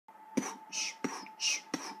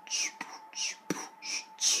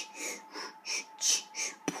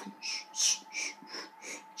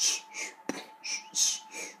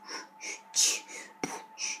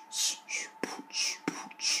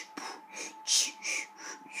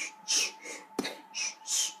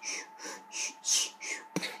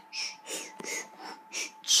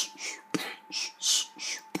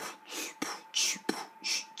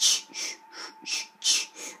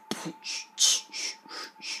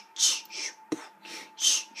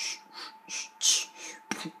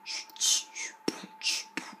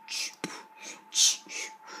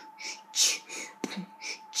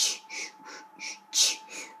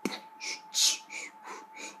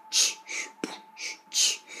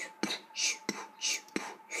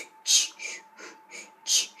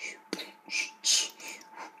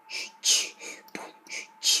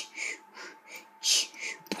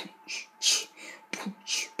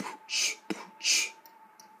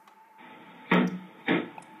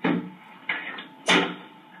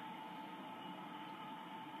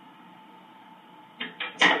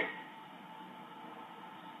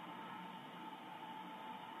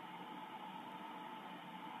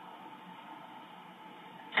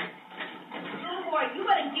door. You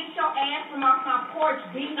better get your ass from off my porch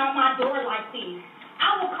beating on my door like this.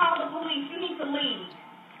 I will call the police. You need to leave.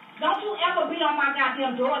 Don't you ever beat on my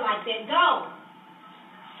goddamn door like that. Go.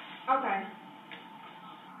 Okay.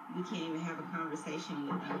 You can't even have a conversation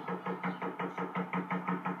with them.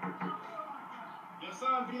 Your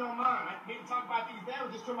son beat on mine. I didn't talk about these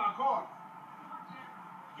damages to my car.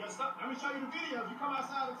 Your son, let me show you the video. If you come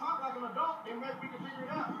outside and talk like an adult, then maybe we can figure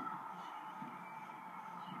it out.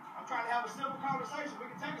 I'm trying to have a simple conversation. We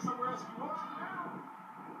can take it somewhere else if you want to.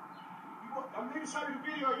 I'm going to show you the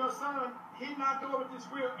video of your son hitting our door with this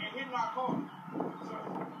wheel and hitting our car. So,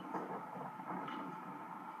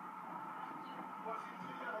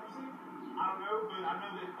 I don't know, but I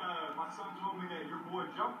know that my son told me that your boy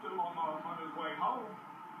jumped him on his way home.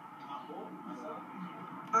 My boy, my son.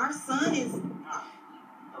 Our son is.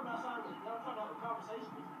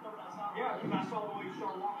 Yeah, because I saw the way you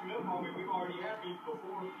started walking up on me. We've already had beef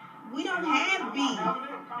before. We don't have beef. I'm having a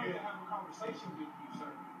conversation with you, sir.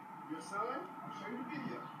 Your son, I'll show you the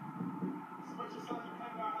video. This is what your son is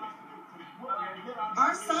playing our house to do.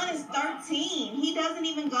 Our son is 13. He doesn't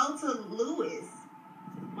even go to Lewis.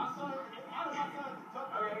 My son, how does my son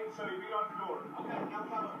touch? Okay, so he beat on the door. Okay, now we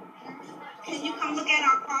have a huge scratch. Can you come look at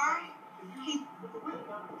our car? With the wheel,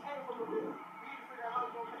 came from the wheel.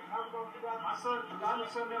 My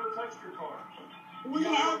son never touched your car. We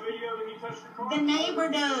have a video that he touched your car? the neighbor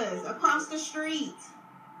does across the street.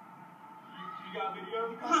 You got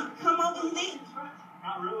video? Come over here.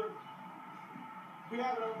 Not really. We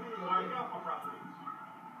have it on video. All right, get off my property.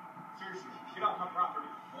 Seriously, get off my property.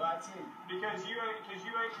 Well, that's it. Because you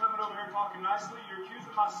ain't coming over here talking nicely. You're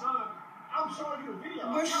accusing my son. I'm showing you the video.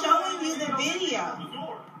 We're showing you the video.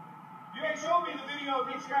 You ain't showing me the video of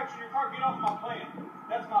me scratching your car. Get off my plan.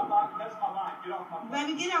 That's my line. Get off my plan.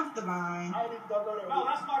 Baby, get off the vine. I didn't go there. No,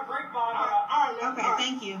 that's my grapevine. All right. Okay,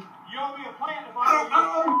 thank you. You owe me a plant if I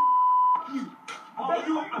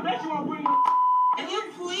bet you won't bring your. Can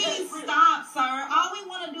you please stop, sir? All we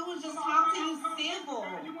want to do is just talk to you civil.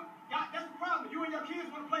 That's the problem. You and your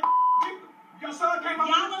kids want to play people. Your son came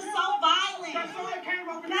over. Y'all are so violent. Your son came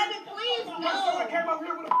over here. Baby, please, Your no. son came over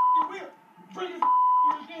here with a whip. Bring his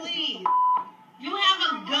Please. You have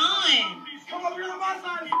a gun. Come over here on my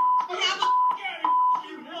side. You have a...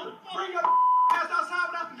 Bring your ass outside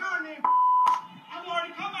without the gun then. I've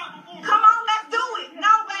already come out before. Come on, let's do it.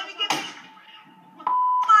 No, baby, give me... Oh,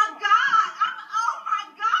 my God. Oh, my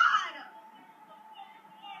God.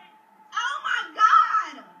 Oh, my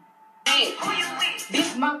God. Hey, who you with? Big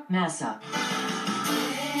Mouth Massa.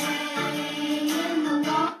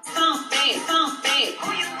 Stomp it.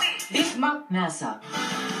 Who you with? Big Mouth Massa.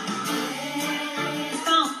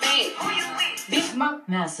 Stomp it. Who you with? Big Mouth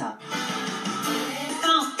Massa.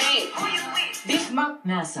 Stomp it. Who you with? Big Mouth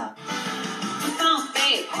Massa. Stomp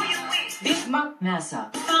it. Who you with? Big Mouth Massa.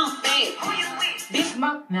 Stomp it. Who you with? Big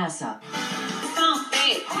Mouth Massa. Stomp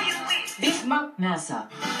it. Who you with? Big Mouth Massa.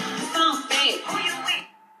 Stomp it. Who you with?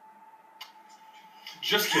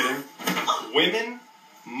 Just kidding. Women,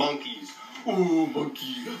 monkeys. Ooh,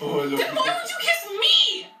 monkey. Oh, I love Then why would you kiss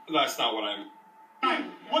me? That's not what I'm.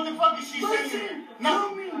 What the fuck is she saying?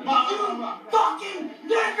 No, fucking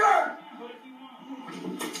nigger!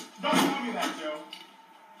 Don't tell me that, Joe.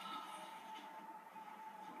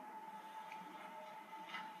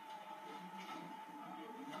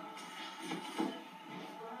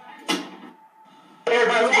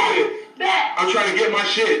 Everybody look at this. I'm trying to get my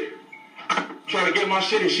shit.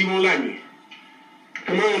 And she won't let me.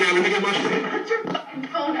 Come on now, let me get my shit. Put your fucking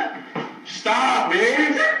phone up. Stop, man.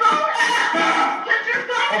 Put your phone up. Stop. Put your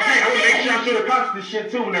phone up. Okay, I'm gonna make sure I should have caught this shit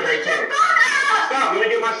too whenever Put I your talk. phone up. Stop, let me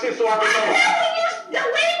get my shit so I can go. I'm telling you,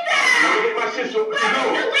 delete that. Let me get my shit so I can go.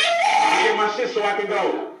 Delete it. Let me get my shit so I can go.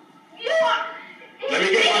 You are. Let me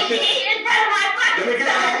get my shit. in front of my fucking Let me get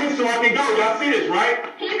my son. shit so I can go. Y'all see this, right?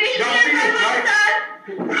 He beat Y'all me in see front this, of my right? son.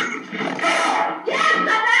 Yes, I'm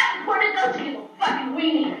not reporting those to you, fucking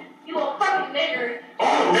weenie. You a fucking nigger.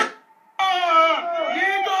 Oh,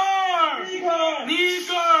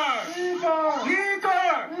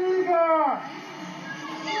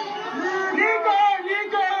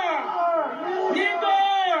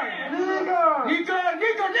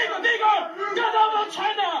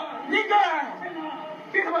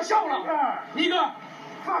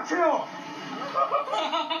 Fuck you!